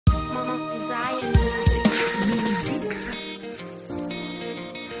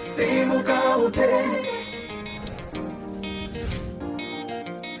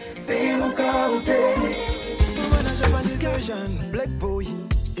Black boy,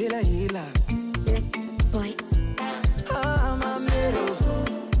 hila. Black boy. Ah, mamero,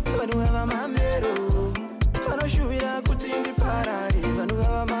 vanuva mamero. Vanoshuira kuti ndiparare,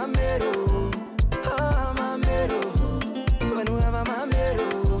 vanuva mamero. Ah, mamero, vanuva mamero.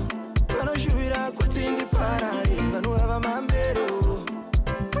 Vanoshuira kuti ndiparare, vanuva mamero.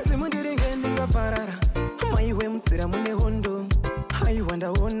 Simundiringe ndingaparara, maiwe mutsira mune hondo. Haiwa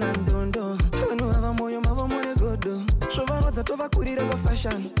ndaona ndondo, vanuva moyo mavo mune godo. Shovanodza tovakurira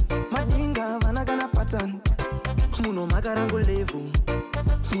pafashion, madinga vana kana pattern. Muno makarangu levu,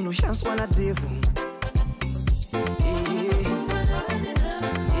 muno shanswa na devu.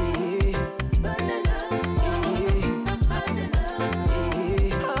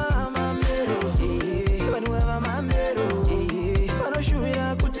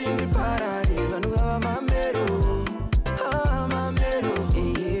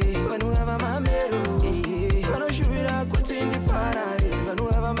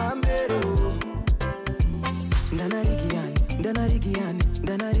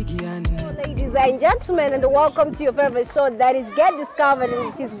 Ladies and gentlemen, and welcome to your favorite show, that is Get Discovered,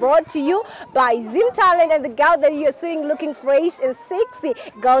 and it is brought to you by ZimTalent. And the girl that you're seeing looking fresh and sexy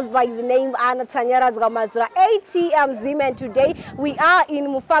goes by the name Anna Tanyara Zgamazra, ATM Zim. And today we are in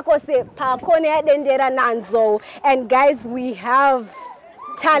Mufakose Pakone Dendera Nanzo, and guys, we have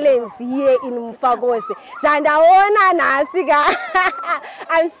talents here in Mufakose. Jandaona Nasiga.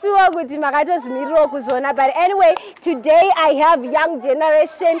 I'm sure kuti makatozvimirira kuzona, but anyway, today I have Young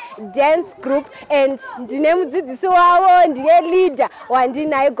Generation Dance Group, and ndine mudzidzisi wavo, ndiye leader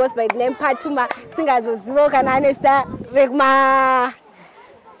wandinaye goes by the name Patuma, singazoziva kana anesta rekuma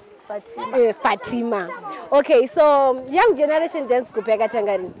Fatima. Okay, so Young Generation Dance Group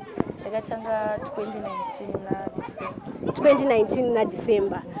yakatanga rini? Yakatanga 2019 na December. 2019 na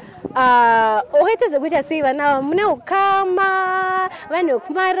December. Oita zvekuita sei vana mune ukama vane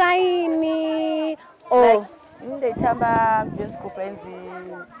kumaraini ndaitamba dance group enzi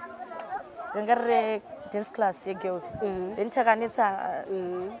rengarire dance class ye girls then takanetsa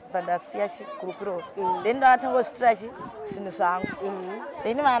vandasiya group ro then ndatangozvitira zvinhu zvangu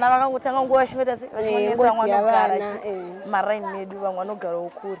then vana vakangotanga nguva shimeta vachinetsa mwanogara maraini medu vamwe vanogara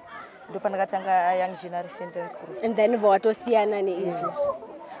ukuri ndopandakatanga Young Generation Dance Group, and then vatosiyana neizvizvi.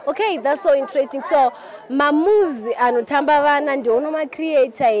 Okay, that's so interesting. So ma moves anotamba vana ndiono ma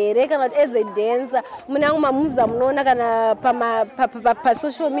creator here kana kuti as a dancer munangu ma moves amunoona kana pa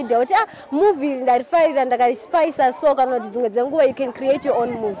social media kuti movie ndarifarira ndakaispice so kana kuti dzimwe dzenguva you can create your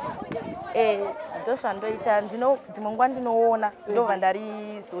own moves. Ndozvandoita ndino dzimwe nguva ndinoona ndobva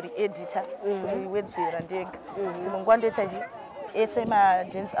ndarizori editor kuiwedzera ndega dzimwe nguva ndoita ese ma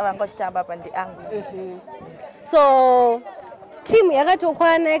dance avanga vachitamba pa ndiangu. So team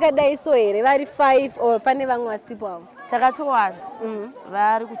yakatokwana yakadai so here vari 5 or pane vamwe vasipo avo? Takatowanda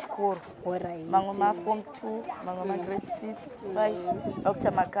vari kuchikoro, mamwe ma form 2, mamwe ma grade 6, 5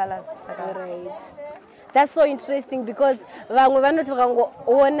 vakuita macolors. That's so interesting because vamwe vanoti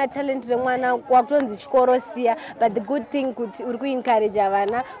vakangoona talent remwana wakutonzi chikoro siya, but the good thing kuti uri kuencourage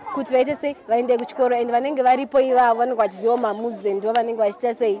vana kuti vaite sei vaende kuchikoro, and vanenge varipo ivavo vanenge vachiziva ma moves and ndo vanenge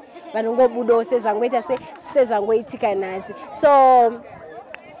vachiita sei vanongobudawo sezvangoita sezvangoitika nhasi. So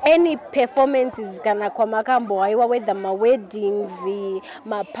any performances kana kwamakambohaiwa, whether ma weddings,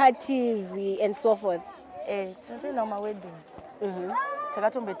 ma parties and so forth? Tinotoenda ma weddings.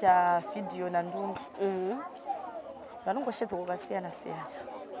 Takatomboita video nandungi. Vanongoshedza vakasiyana siyana.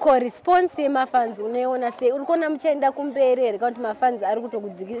 Ko response yemafans unoiona sei? Uri kuona muchaenda kumberi here kana kuti mafans ari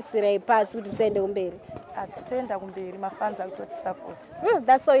kutokudzikisirai pasi kuti musaende kumberi? Toenda kumberi, mafans ari kutoti support.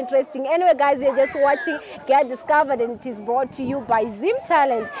 That's so interesting. Anyway guys, you're just watching Get Discovered, and it is brought to you by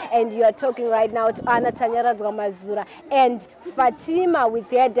ZimTalent, and you are talking right now to Anna Tanyara Zgamazura and Fatima with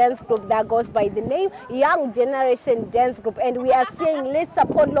their dance group that goes by the name Young Generation Dance Group, and we are saying let's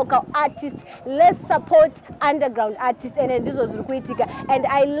support local artists, let's support underground artists, and this was Rukuitika. And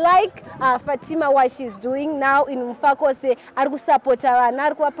I like Fatima what she's doing now in Mufakose, ari kusupporta vana,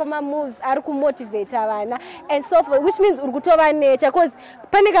 ari kuvapa ma moves, ari kumotivate vana and so forth, which means uri kutova nature, because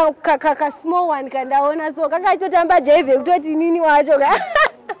pane ka small one kandaona so kakatotamba jeve kutoti nini wacho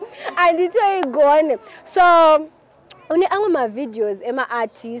anditoigone. So une amwe ma videos ema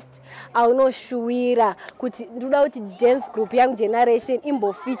artist aunoshuwira kuti ndoda kuti dance group Young Generation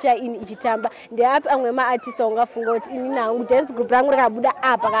imbo feature in ichitamba, ndeapi amwe ma artist aungafunga kuti ini nangu dance group rangu rakabuda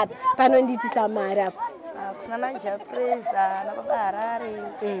apa panonditisa mari apa? nana Japreza, ana Baba Harare,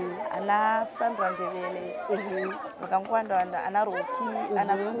 ana Sandra Ndebele, Makangwanda, ana Roki,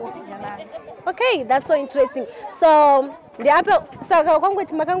 ana Kofi, nana. Okay, that's so interesting. So, the apple, so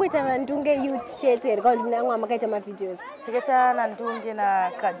makangwita ndunge youth chete because ndinangwa makaita ma videos. Teketa na ndunge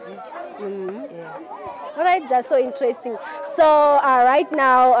na Kadija. Yeah. All right, that's so interesting. So, right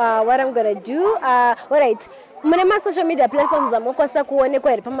now, what I'm gonna do, all right. Mune social media platforms amokosa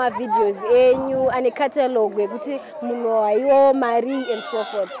kuonekwa iri pama videos enyu ane catalog yekuti munhu aiwo mari and so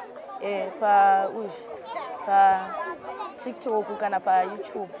forth. Pa TikTok kana pa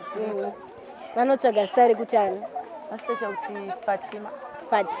YouTube tiripo. Vanotsvaga zita rekuti ani? Vasearcha kuti Fatima.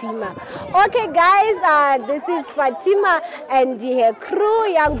 Fatima. Okay guys, this is Fatima and her crew,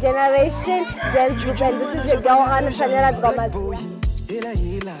 Young Generation Dance Group, and this is your girl Anna Tanyara Zgomazura.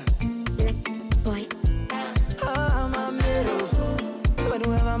 Boy.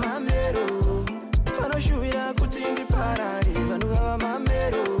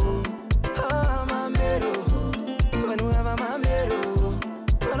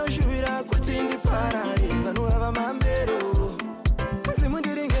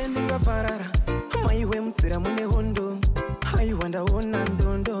 Mune hondo hai wanda ona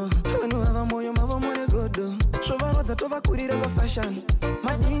ndondo vanu hava moyo mavo more godo shovanodza tova kurira kwa fashion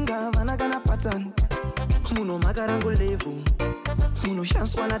madinga vana kana pattern muno makarangu levu muno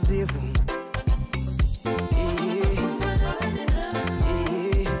shanswa na devu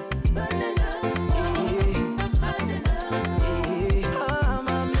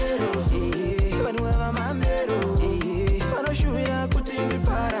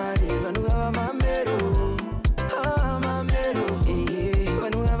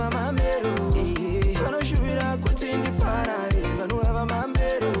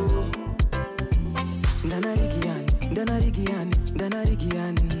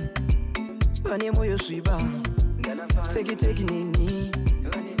Danarigian Pane moyo swiba Teki nini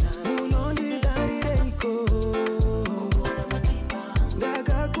Munondi dari reiko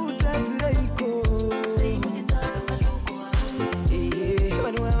Daga kutati reiko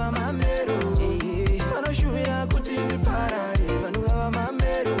Vanu hava mamero Vanu shuira kutindi parari Vanu hava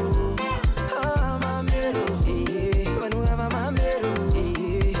mamero Mamero Vanu hava mamero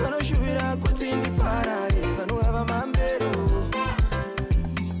Vanu shuira kutindi parari Vanu hava mamero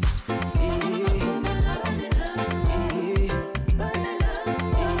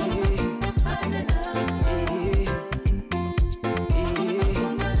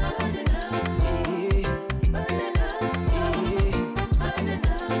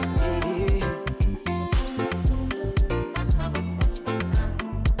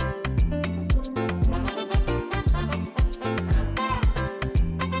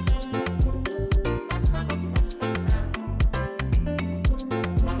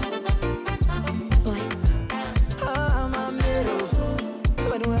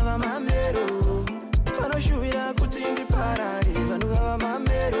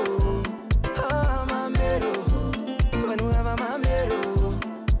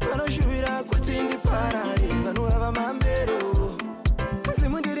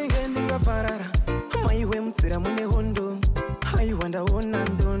Mune hondo hai wanda ona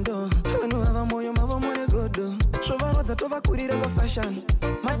ndondo vanu hava moyo mavo more godo shovanodza tova kurira kwa fashion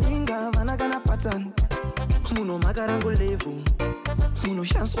madinga vana kana pattern muno makarangu levu muno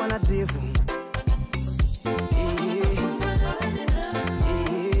shanswa na devu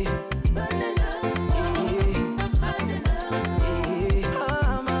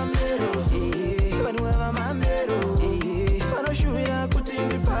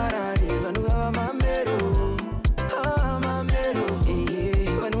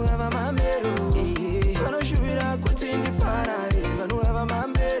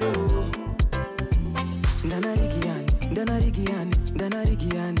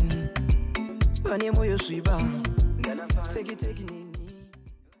Danarigian Pane moyo swiba Teki nini